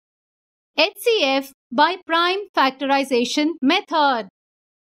HCF by prime factorization method.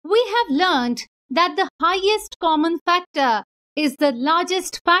 We have learned that the highest common factor is the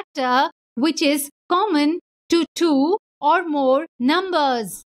largest factor which is common to two or more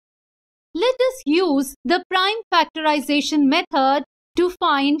numbers. Let us use the prime factorization method to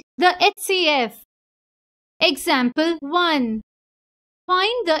find the HCF. Example 1.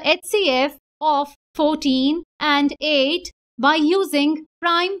 Find the HCF of 14 and 8 by using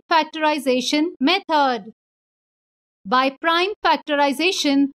prime factorization method. By prime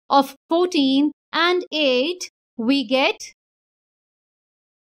factorization of 14 and 8, we get.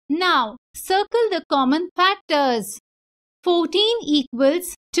 Now, circle the common factors. 14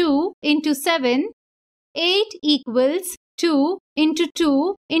 equals 2 into 7. 8 equals 2 into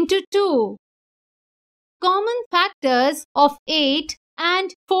 2 into 2. Common factors of 8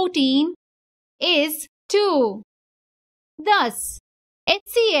 and 14 is 2. Thus,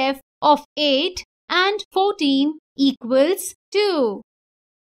 HCF of 8 and 14 equals 2.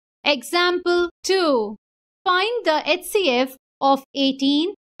 Example 2. Find the HCF of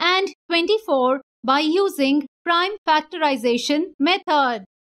 18 and 24 by using prime factorization method.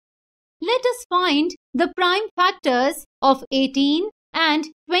 Let us find the prime factors of 18 and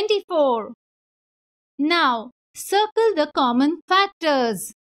 24. Now, circle the common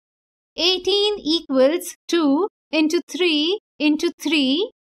factors. 18 equals 2 into 3 into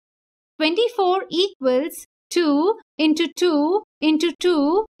 3. 24 equals 2 into 2 into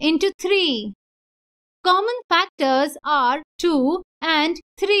 2 into 3. Common factors are 2 and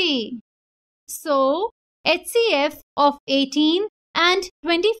 3. So, HCF of 18 and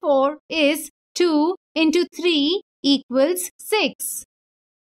 24 is 2 into 3 equals 6.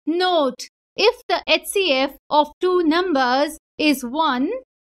 Note, if the HCF of two numbers is 1,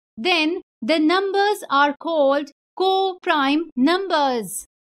 then the numbers are called co-prime numbers.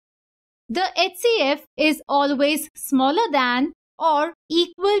 The HCF is always smaller than or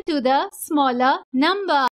equal to the smaller number.